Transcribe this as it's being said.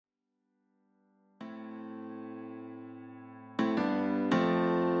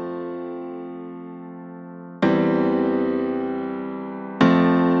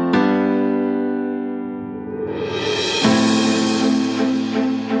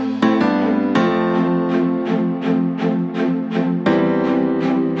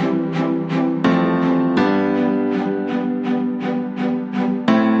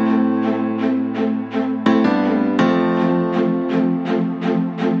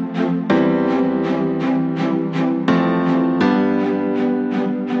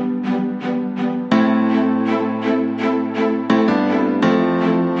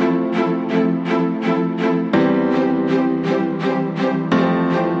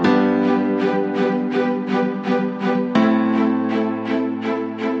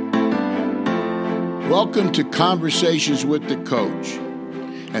Welcome to Conversations with the Coach.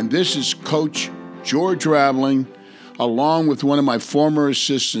 And this is Coach George Raveling, along with one of my former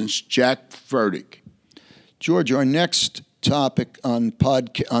assistants, Jack Furtick. George, our next topic on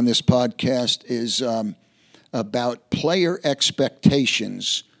this podcast is about player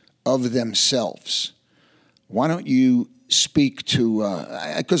expectations of themselves. Why don't you speak to,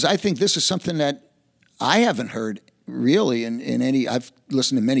 because I think this is something that I haven't heard really in any, I've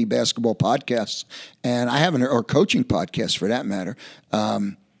listened to many basketball podcasts, and I haven't heard, or coaching podcasts for that matter.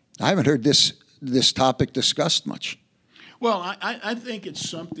 I haven't heard this topic discussed much. Well, I think it's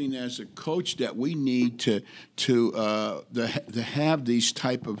something as a coach that we need to have these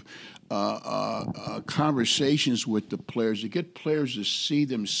type of conversations with the players, to get players to see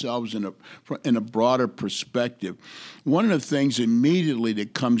themselves in a broader perspective. One of the things immediately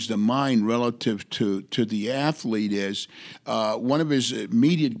that comes to mind relative to the athlete is one of his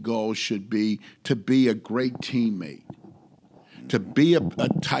immediate goals should be to be a great teammate, to be a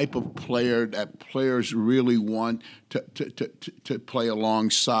type of player that players really want to play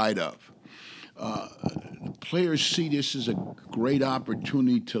alongside of. Players see this as a great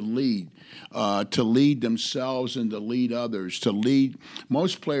opportunity to lead themselves and to lead others, to lead.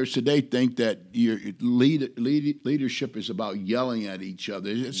 Most players today think that your leadership is about yelling at each other.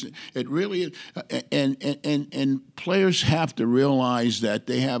 It really is. And players have to realize that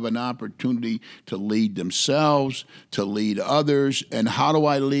they have an opportunity to lead themselves, to lead others. And how do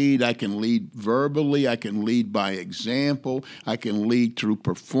I lead? I can lead verbally. I can lead by example. I can lead through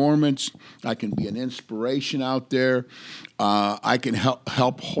performance. I can be an inspiration out there. I can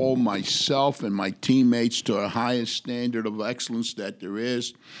help hold myself and my teammates to a highest standard of excellence that there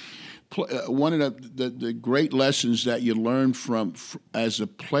is. One of the great lessons that you learn from as a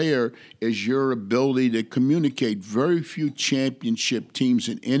player is your ability to communicate. Very few championship teams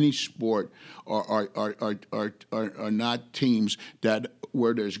in any sport are not teams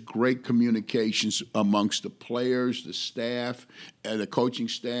where there's great communications amongst the players, the staff, the coaching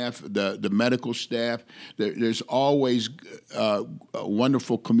staff, the medical staff. There's always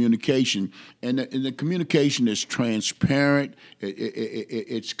wonderful communication, and the communication is transparent.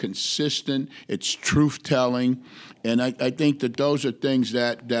 It's consistent. It's truth-telling, and I think that those are things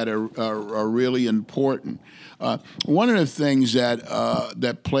that are really important. One of the things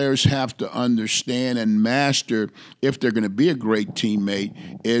that players have to understand and master if they're going to be a great teammate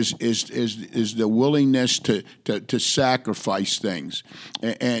is the willingness to sacrifice things,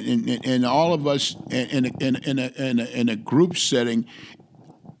 and all of us in a group setting.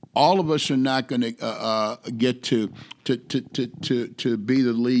 All of us are not going to get to be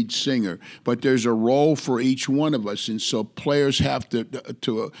the lead singer, but there's a role for each one of us, and so players have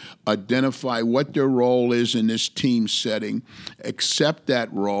to identify what their role is in this team setting, accept that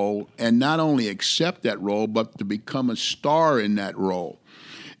role, and not only accept that role, but to become a star in that role.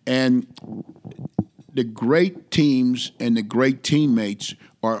 And the great teams and the great teammates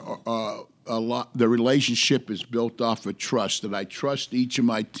are the relationship is built off of trust, that I trust each of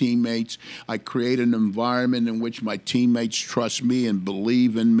my teammates. I create an environment in which my teammates trust me and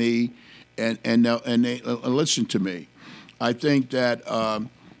believe in me and they listen to me. I think that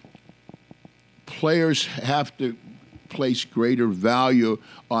players have to place greater value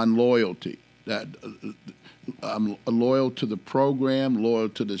on loyalty, that I'm loyal to the program, loyal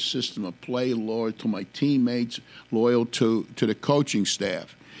to the system of play, loyal to my teammates, loyal to the coaching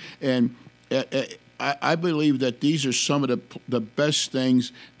staff. And I believe that these are some of the best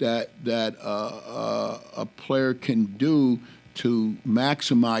things that a player can do to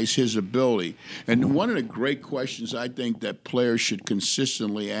maximize his ability. And one of the great questions I think that players should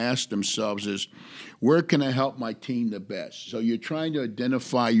consistently ask themselves is, where can I help my team the best? So you're trying to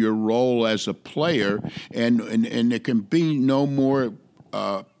identify your role as a player, and there can be no more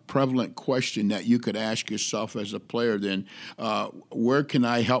prevalent question that you could ask yourself as a player than where can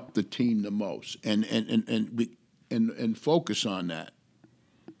I help the team the most, and focus on that.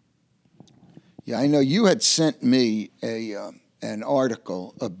 Yeah, I know you had sent me an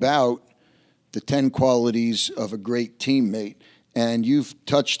article about the 10 qualities of a great teammate, and you've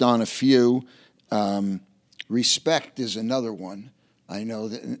touched on a few. Respect is another one. I know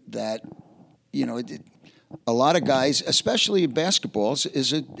that a lot of guys, especially basketball,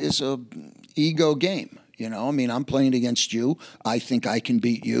 is a ego game. I mean, I'm playing against you. I think I can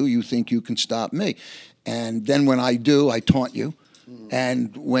beat you. You think you can stop me. And then when I do, I taunt you.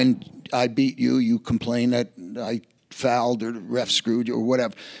 And when I beat you, you complain that I fouled or the ref screwed you or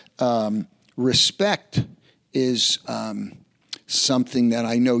whatever. Respect is something that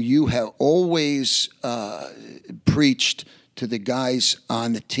I know you have always preached to the guys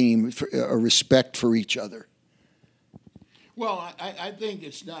on the team, for, a respect for each other? Well, I think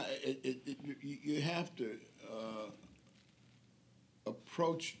it's not. You have to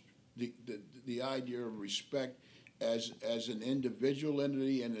approach the idea of respect as an individual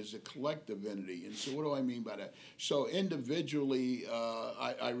entity and as a collective entity. And so what do I mean by that? So individually,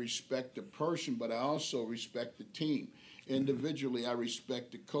 I respect the person, but I also respect the team. Individually, I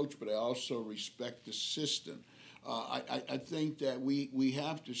respect the coach, but I also respect the system. I think that we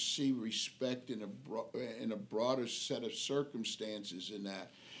have to see respect in a broader set of circumstances in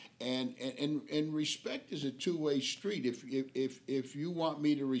that. And respect is a two-way street. If you want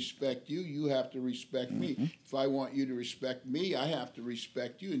me to respect you, you have to respect me. If I want you to respect me, I have to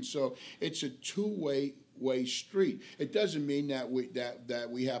respect you. And so it's a two-way street. It doesn't mean that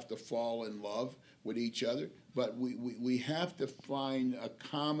we have to fall in love with each other, but we have to find a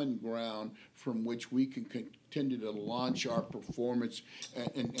common ground from which we can continue to launch our performance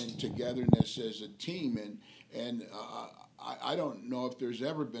and togetherness as a team. And I don't know if there's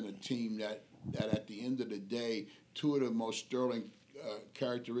ever been a team that at the end of the day, two of the most sterling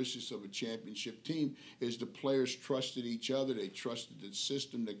characteristics of a championship team is the players trusted each other, they trusted the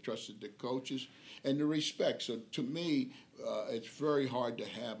system, they trusted the coaches, and the respect. So to me, it's very hard to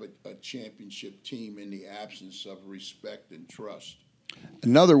have a championship team in the absence of respect and trust.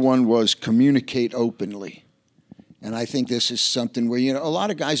 Another one was communicate openly. And I think this is something where, a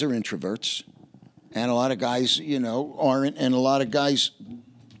lot of guys are introverts. And a lot of guys, aren't, and a lot of guys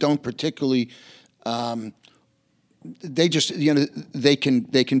don't particularly. They just, they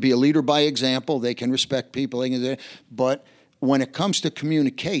can be a leader by example. They can respect people. But when it comes to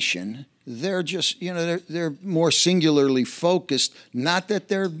communication, they're just, they're more singularly focused. Not that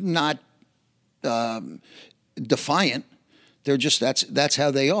they're not defiant. They're just that's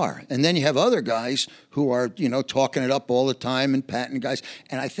how they are. And then you have other guys who are, talking it up all the time and patting guys.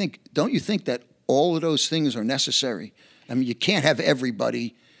 And don't you think that all of those things are necessary? I mean, you can't have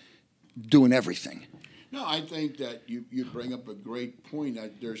everybody doing everything. No, I think that you bring up a great point.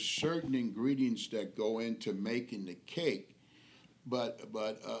 There's certain ingredients that go into making the cake,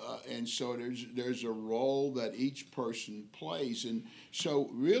 and so there's a role that each person plays. And so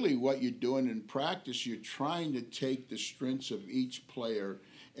really what you're doing in practice, you're trying to take the strengths of each player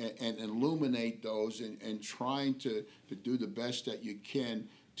and illuminate those and trying to do the best that you can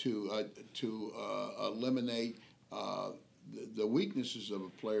to eliminate the weaknesses of a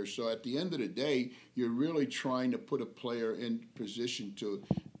player. So at the end of the day, you're really trying to put a player in position to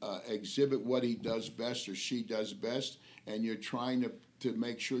exhibit what he does best or she does best, and you're trying to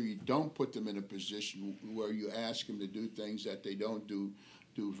make sure you don't put them in a position where you ask them to do things that they don't do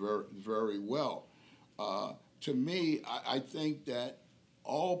very, very well. To me, I think that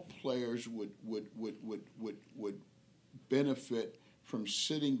all players would benefit from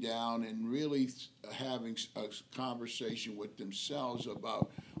sitting down and really having a conversation with themselves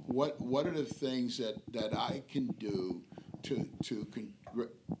about what are the things that I can do to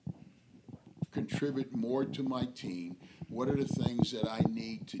contribute more to my team. What are the things that I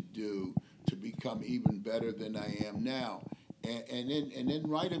need to do to become even better than I am now? And then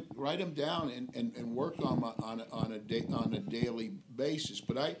write them down and work on a daily basis.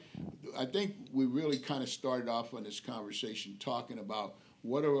 But I think we really kind of started off on this conversation talking about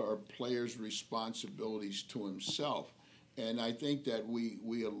what are our players' responsibilities to himself, and I think that we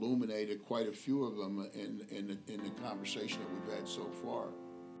illuminated quite a few of them in the conversation that we've had so far.